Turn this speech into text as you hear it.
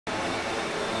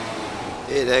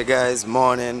Hey there guys,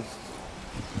 morning.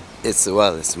 It's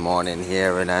morning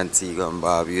here in Antigua and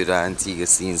Barbuda, Antigua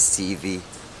Scenes TV,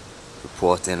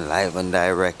 reporting live and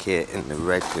direct here in the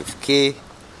Redcliffe Quay.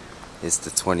 It's the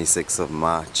 26th of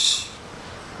March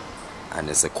and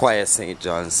it's a quiet St.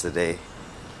 John's today.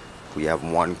 We have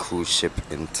one cruise ship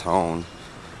in town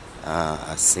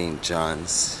at St.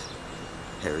 John's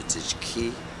Heritage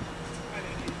Quay.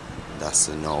 That's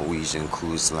the Norwegian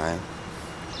cruise line.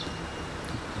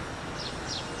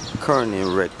 Currently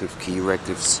in Redcliffe Quay,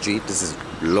 Redcliffe Street. This is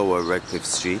lower Redcliffe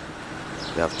Street.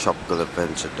 We have Tropical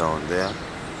Adventure down there.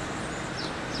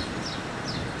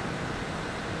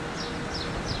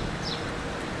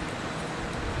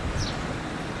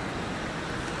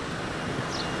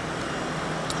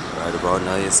 Right about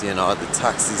now you're seeing all the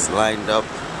taxis lined up.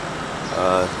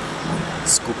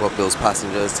 Scoop up those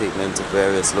passengers, take them to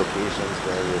various locations,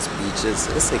 various beaches.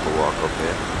 Let's take a walk up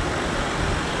here.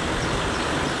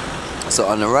 So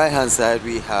on the right hand side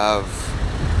we have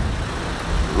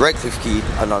Redcliffe Quay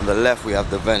and on the left we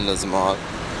have the Vendors Mall.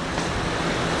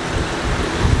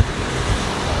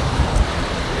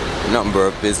 Number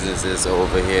of businesses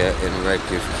over here in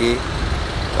Redcliffe Quay.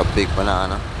 A big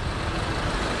banana.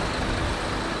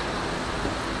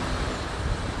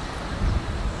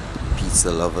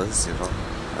 Pizza lovers, you know,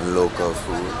 and local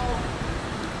food.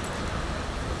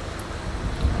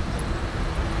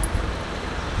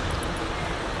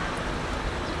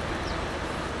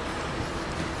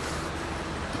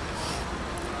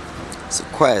 It's a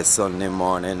quiet Sunday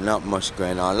morning, not much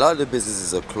going on. A lot of the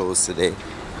businesses are closed today,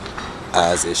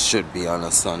 as it should be on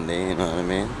a Sunday, you know what I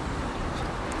mean?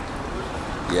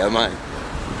 Yeah, man.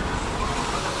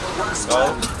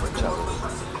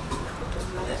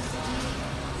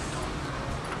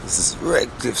 This is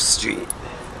Redcliffe Street.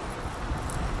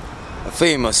 A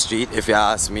famous street, if you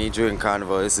ask me. During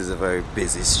Carnival, this is a very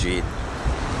busy street.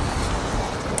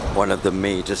 One of the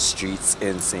major streets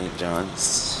in St.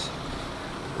 John's.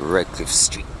 Redcliffe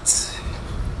Street.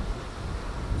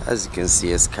 As you can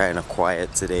see, it's kind of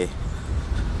quiet today.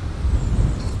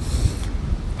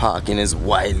 Parking is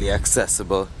widely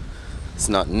accessible. It's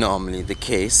not normally the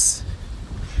case,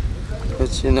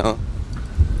 but you know,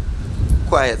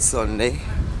 quiet Sunday.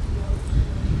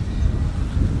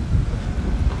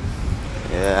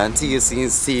 Yeah, Antigua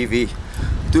Scenes TV.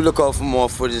 Do look out for more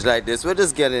footage like this. We're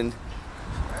just getting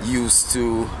used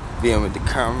to being with the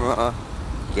camera,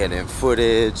 getting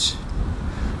footage.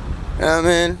 You know what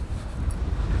I mean?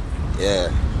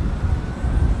 Yeah.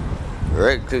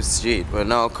 Redcliffe Street. We're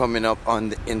now coming up on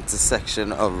the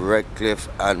intersection of Redcliffe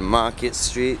and Market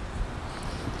Street.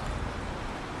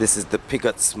 This is the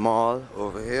Pickett's Mall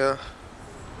over here.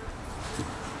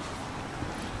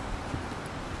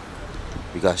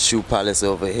 We got Shoe Palace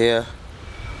over here.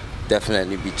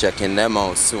 Definitely be checking them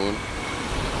out soon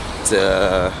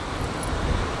to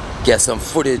get some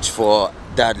footage for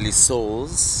Deadly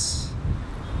Souls.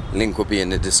 Link will be in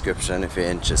the description if you're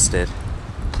interested.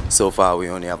 So far we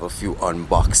only have a few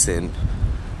unboxing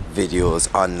videos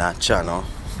on that channel,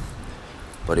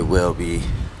 but it will be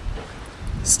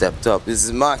stepped up. This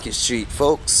is Market Street,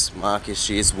 folks. Market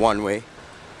Street is one way,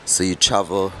 so you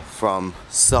travel from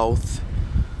south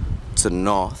to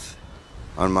north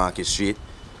on Market Street.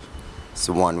 It's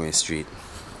a one-way street.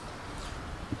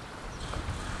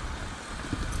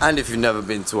 And if you've never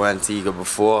been to Antigua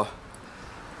before,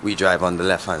 we drive on the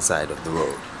left hand side of the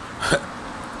road.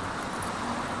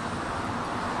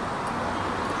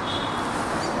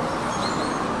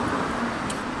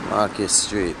 Market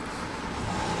Street.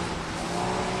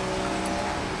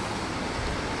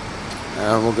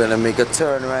 And we're gonna make a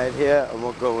turn right here and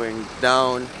we're going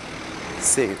down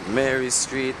St. Mary's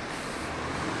Street.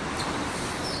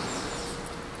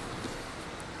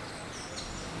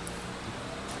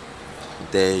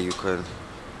 There you can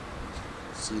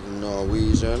see the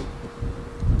Norwegian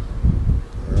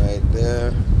right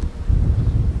there.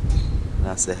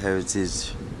 That's the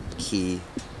Heritage Quay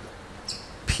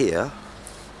Pier.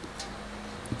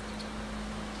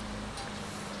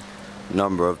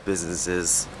 Number of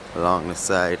businesses along the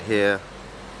side here.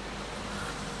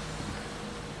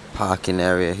 Parking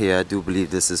area here. I do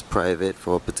believe this is private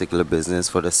for a particular business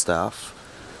for the staff.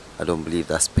 I don't believe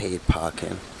that's paid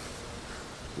parking.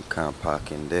 You can't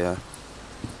park in there.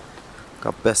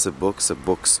 Got Best of Books, a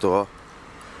bookstore.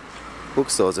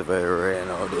 Bookstores are very rare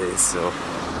nowadays, so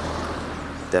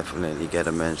definitely get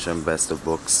a mention. Best of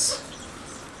Books.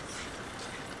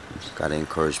 Gotta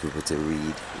encourage people to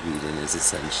read. Reading is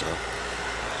essential.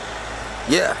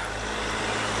 Yeah.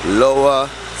 Lower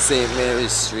St.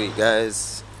 Mary's Street,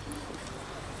 guys.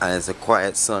 And it's a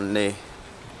quiet Sunday.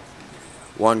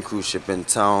 One cruise ship in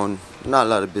town. Not a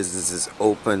lot of businesses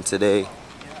open today.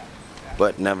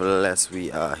 but nevertheless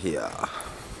we are here.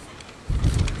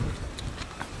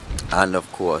 And of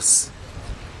course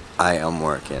I am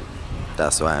working.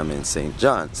 That's why I'm in St.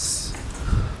 John's.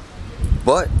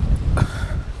 But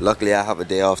luckily I have a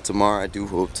day off tomorrow. I do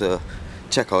hope to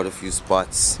check out a few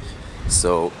spots.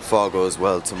 So if all goes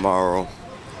well tomorrow,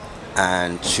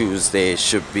 and Tuesday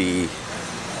should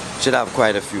have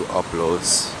quite a few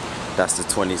uploads. That's the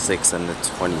 26th and the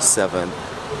 27th.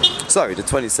 Sorry, the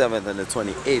 27th and the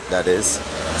 28th, that is.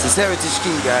 This is Heritage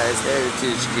Quay, guys.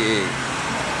 Heritage Quay.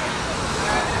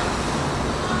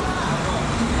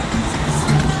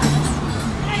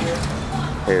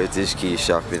 Heritage Quay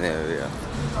shopping area.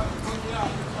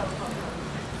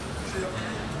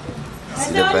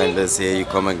 See the vendors here. You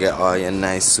come and get all your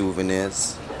nice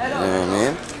souvenirs. You know what I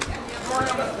mean?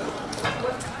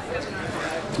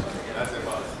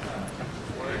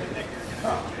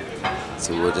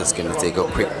 So we're just gonna take a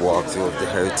quick walk through of the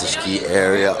Heritage Quay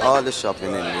area. All the shopping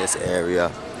in this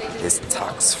area is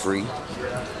tax-free.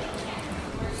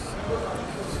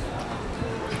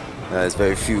 There's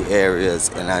very few areas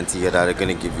in Antigua that are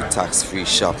gonna give you tax-free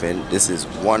shopping. This is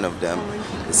one of them.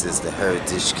 This is the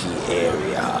Heritage Quay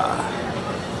area.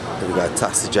 We got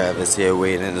taxi drivers here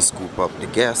waiting to scoop up the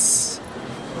guests,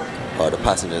 or the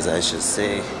passengers I should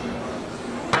say.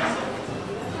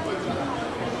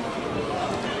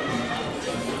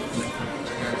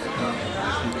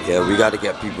 Yeah, we gotta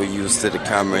get people used to the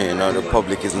camera, you know. The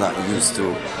public is not used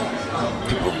to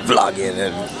people vlogging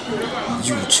and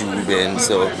YouTubing,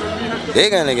 so they're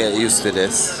gonna get used to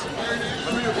this.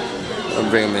 I'll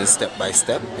bring them in step by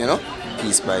step, you know,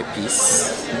 piece by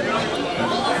piece.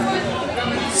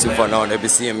 So for now, they'll be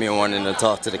seeing me wanting to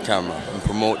talk to the camera and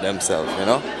promote themselves, you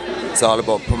know. It's all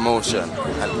about promotion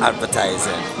and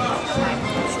advertising.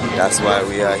 That's why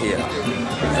we are here,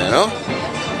 you know.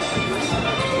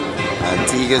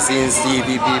 Antigua Scenes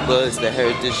TV people, it's the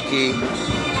Heritage Quay.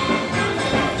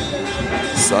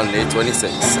 Sunday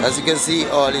 26th. As you can see,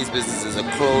 all these businesses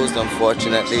are closed,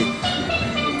 unfortunately.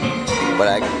 But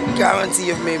I guarantee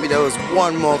if maybe there was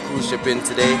one more cruise ship in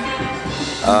today,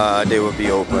 they would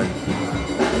be open.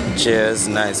 Chairs,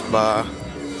 nice bar,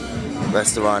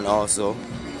 restaurant also,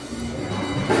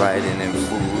 providing in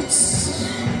foods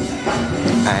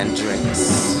and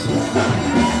drinks.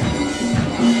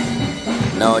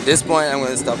 Now at this point I'm going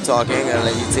to stop talking and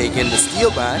let you take in the steel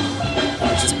band,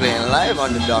 which is playing live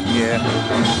on the dock here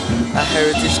at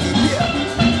Heritage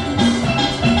Quay.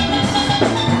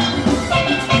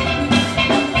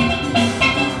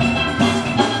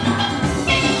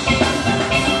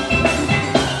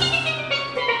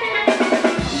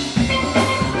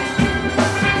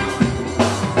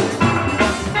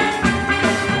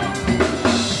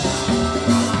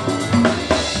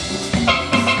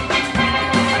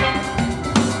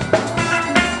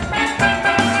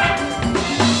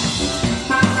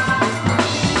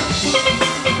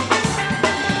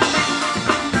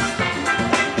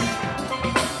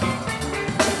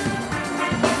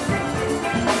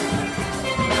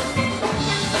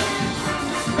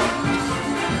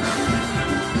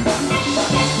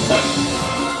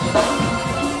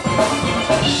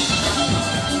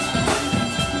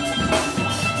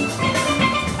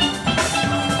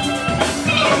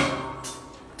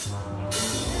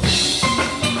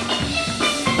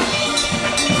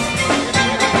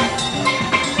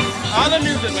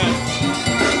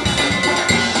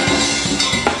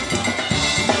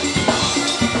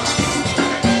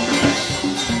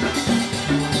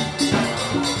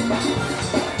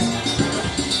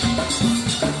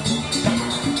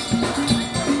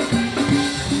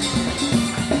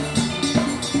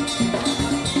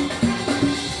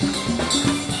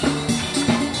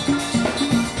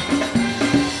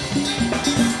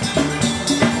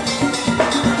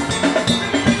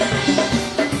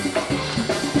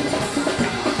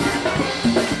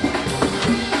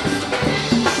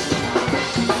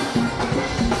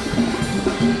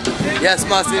 Yes,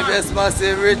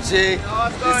 massive, Richie.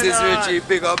 This is Richie.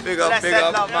 Big up,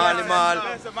 Marley man.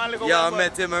 Yeah, I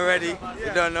met him already.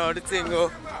 You don't know the thing,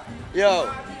 go.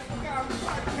 Yo.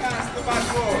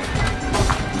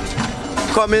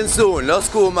 Coming soon. No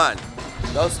school, man.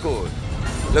 No school.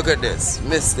 Look at this.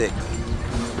 Mystic.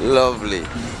 Lovely.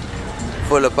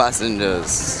 Full of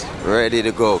passengers. Ready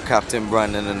to go. Captain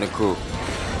Brandon and the crew.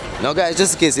 Now, guys,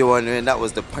 just in case you're wondering, that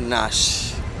was the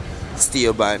Panache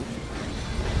Steel Band.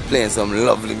 Playing some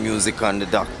lovely music on the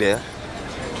dock there.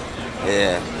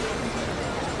 Yeah.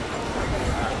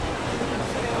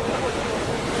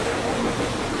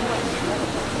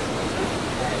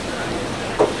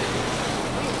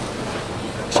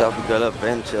 Tropical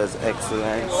Adventures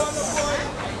Excellence.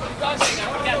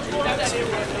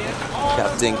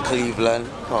 Captain Cleveland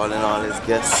calling all his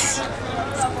guests.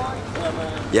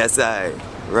 Yes, I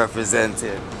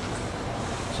represented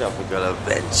Tropical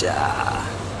Adventure.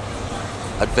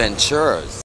 Adventures.